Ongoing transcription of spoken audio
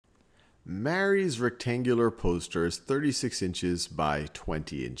Mary's rectangular poster is 36 inches by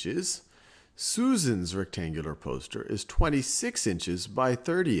 20 inches. Susan's rectangular poster is 26 inches by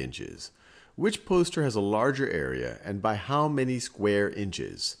 30 inches. Which poster has a larger area and by how many square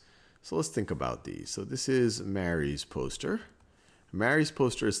inches? So let's think about these. So this is Mary's poster. Mary's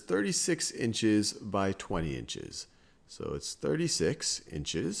poster is 36 inches by 20 inches. So it's 36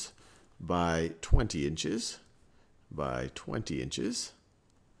 inches by 20 inches by 20 inches.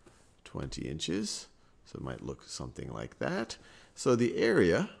 20 inches. So it might look something like that. So the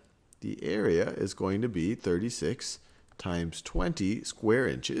area is going to be 36 times 20 square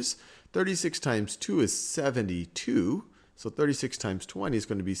inches. 36 times 2 is 72. So 36 times 20 is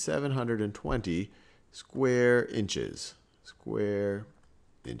going to be 720 square inches. Square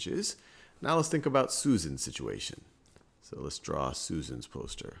inches. Now let's think about Susan's situation. So let's draw Susan's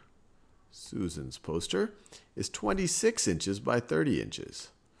poster. Susan's poster is 26 inches by 30 inches.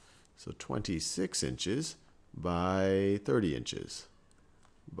 So 26 inches by 30 inches.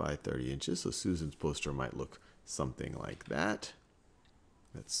 By 30 inches. So Susan's poster might look something like that.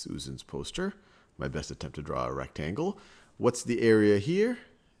 That's Susan's poster. My best attempt to draw a rectangle. What's the area here?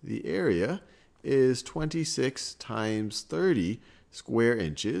 The area is 26 times 30 square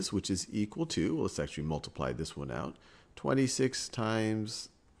inches, which is equal to, well, let's actually multiply this one out. 26 times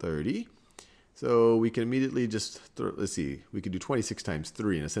 30. So we can immediately just, let's see, we can do 26 times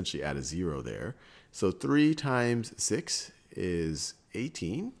 3 and essentially add a 0 there. So 3 times 6 is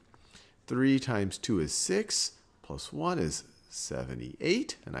 18. 3 times 2 is 6, plus 1 is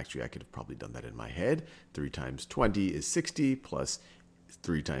 78. And actually, I could have probably done that in my head. 3 times 20 is 60, plus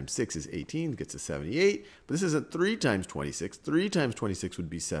 3 times 6 is 18, gets to 78. But this isn't 3 times 26. 3 times 26 would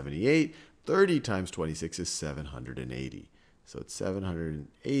be 78. 30 times 26 is 780. So it's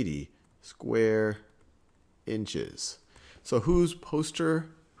 780 square inches. So which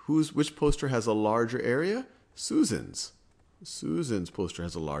poster has a larger area? Susan's. Susan's poster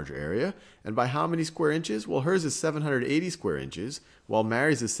has a larger area. And by how many square inches? Well, hers is 780 square inches, while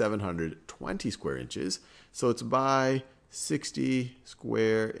Mary's is 720 square inches. So it's by 60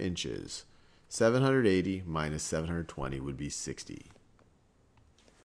 square inches. 780 minus 720 would be 60.